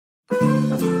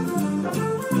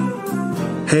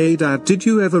Hey Dad, did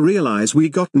you ever realize we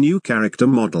got new character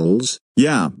models?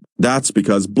 Yeah, that's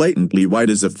because Blatantly White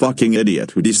is a fucking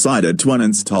idiot who decided to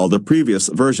uninstall the previous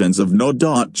versions of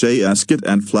Node.js Git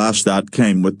and Flash that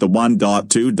came with the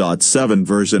 1.2.7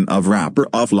 version of Wrapper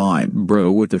offline.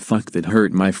 Bro, what the fuck, that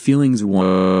hurt my feelings.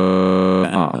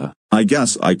 I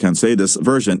guess I can say this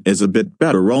version is a bit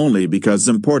better only because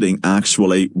importing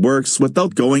actually works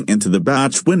without going into the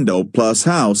batch window, plus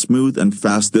how smooth and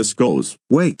fast this goes.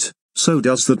 Wait, so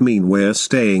does that mean we're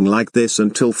staying like this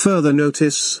until further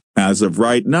notice? As of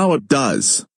right now it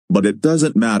does, but it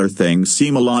doesn't matter, things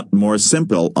seem a lot more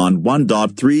simple on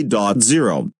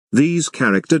 1.3.0. These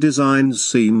character designs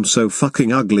seem so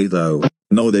fucking ugly though.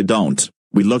 No they don't,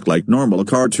 we look like normal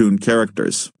cartoon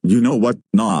characters. You know what?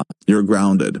 Nah, you're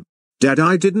grounded. Dad,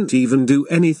 I didn't even do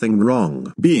anything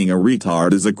wrong. Being a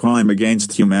retard is a crime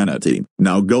against humanity.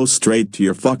 Now go straight to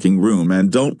your fucking room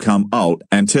and don't come out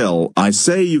until I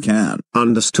say you can.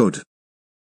 Understood.